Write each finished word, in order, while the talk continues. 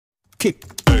kick.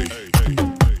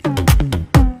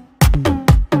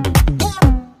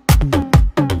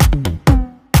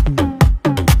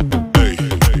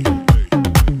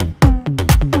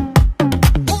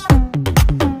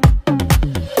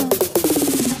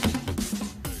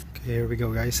 Here we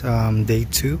go, guys. Day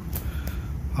 2.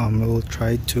 We'll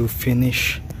try to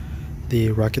finish the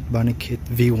Rocket Bunny Kit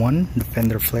V1, the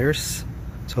fender flares.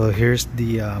 So here's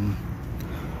the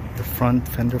front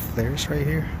fender flares right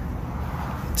here.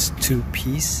 It's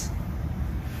 2-piece.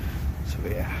 So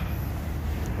yeah,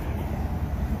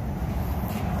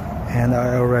 and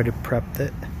I already prepped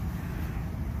it,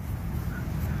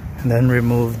 and then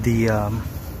removed the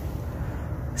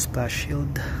splash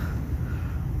shield.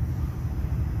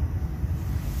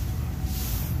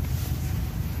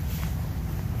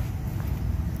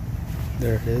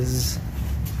 There it is,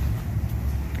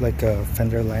 like a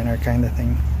fender liner kind of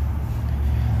thing.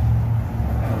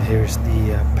 And here's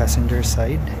the passenger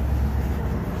side.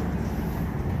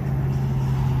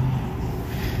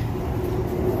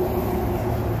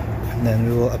 And then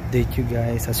we will update you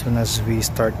guys as soon as we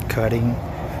start cutting,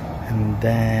 and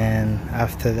then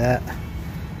after that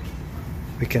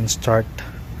we can start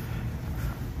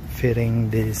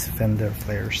fitting these fender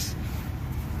flares.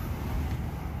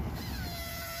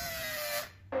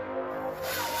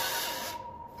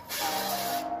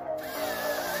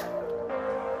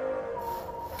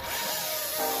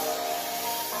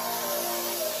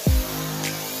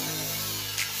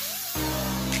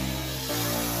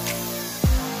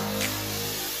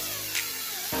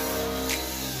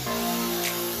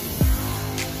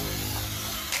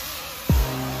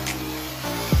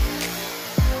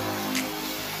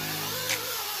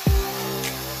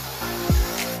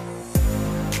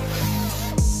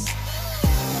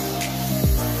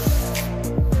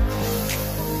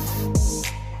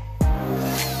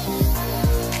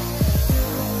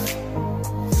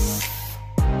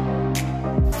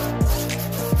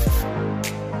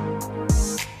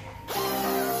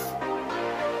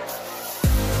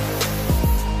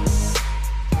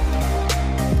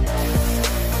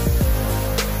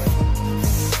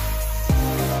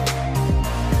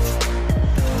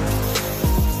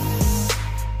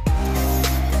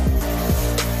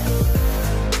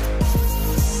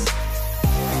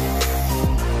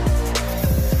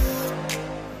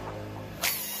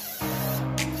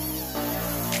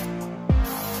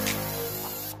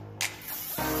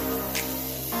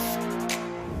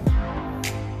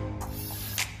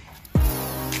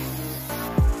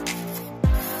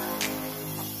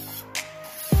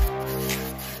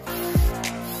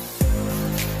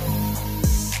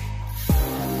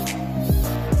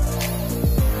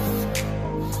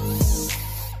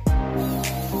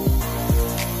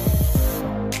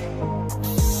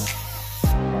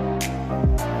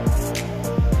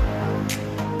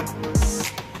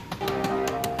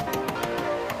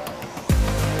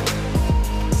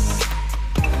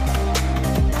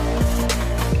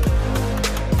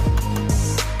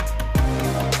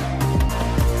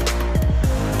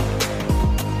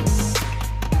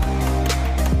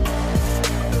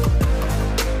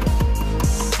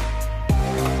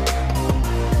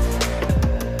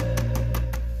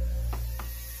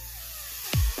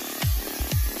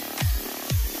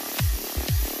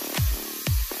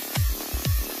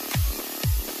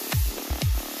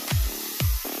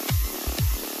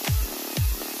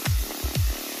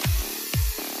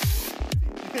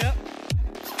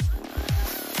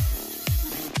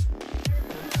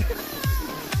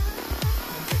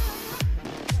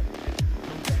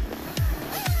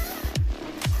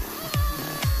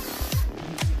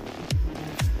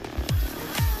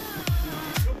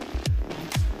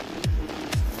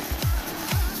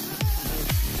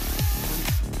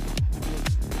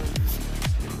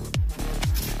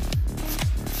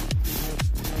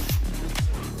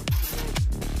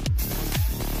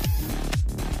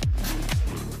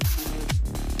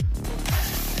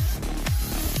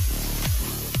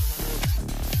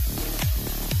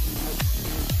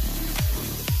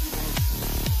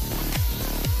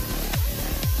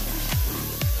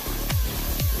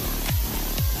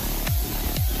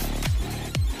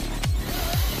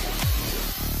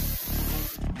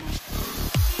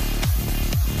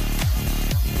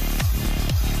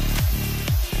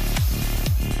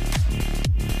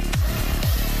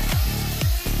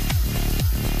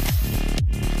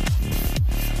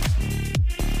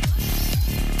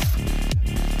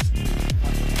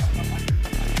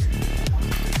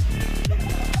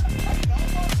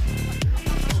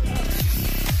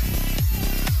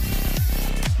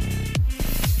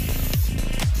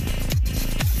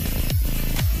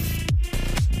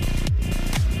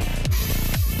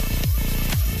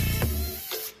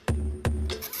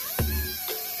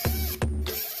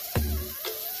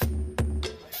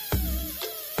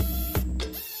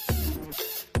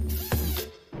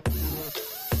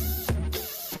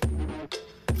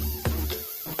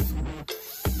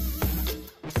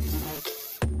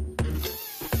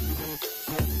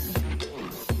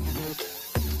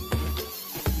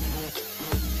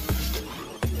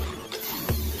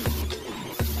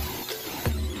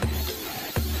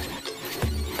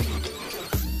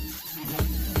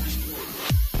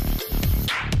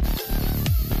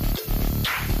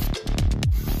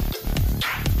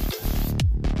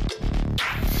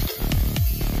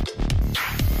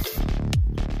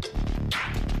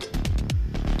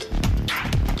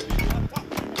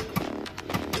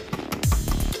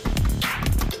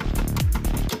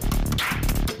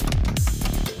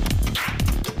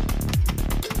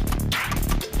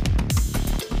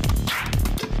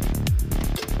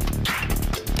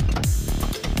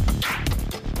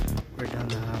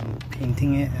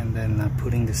 painting it and then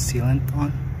putting the sealant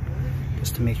on,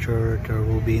 just to make sure there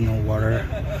will be no water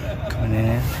coming in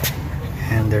it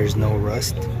and there's no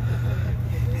rust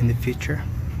in the future.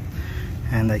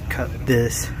 And I cut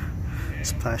this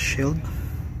splash shield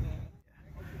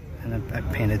and I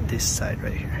painted this side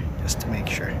right here just to make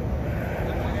sure.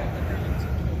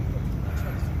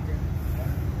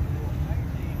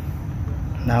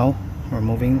 Now we're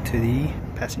moving to the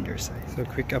passenger side. So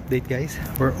quick update guys,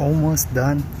 we're almost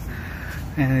done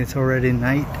and it's already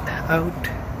night out.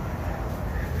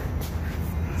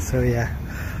 So yeah,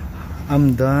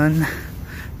 I'm done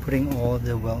putting all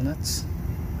the well nuts,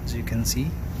 as you can see,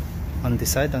 on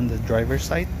this side, on the driver's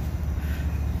side.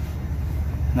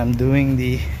 And I'm doing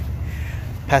the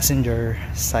passenger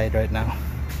side right now.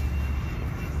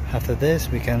 After this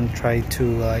we can try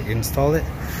to install it,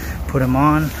 put them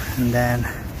on, and then,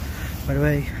 by the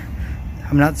way,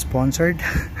 I'm not sponsored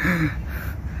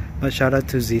but shout out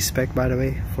to Z-Spec, by the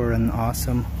way, for an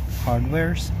awesome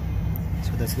hardwares.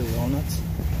 So that's the walnuts,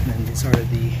 and then these are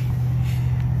the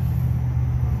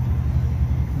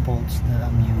bolts that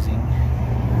I'm using.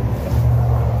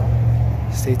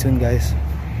 Stay tuned guys,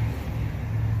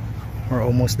 we're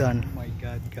almost done. Oh my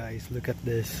god guys, look at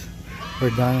this,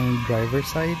 we're done on the driver's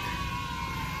side.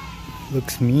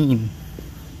 Looks mean.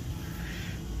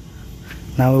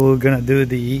 Now we're gonna do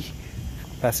the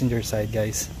passenger side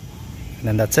guys, and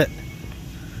then that's it.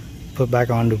 Put back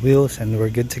on the wheels and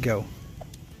we're good to go.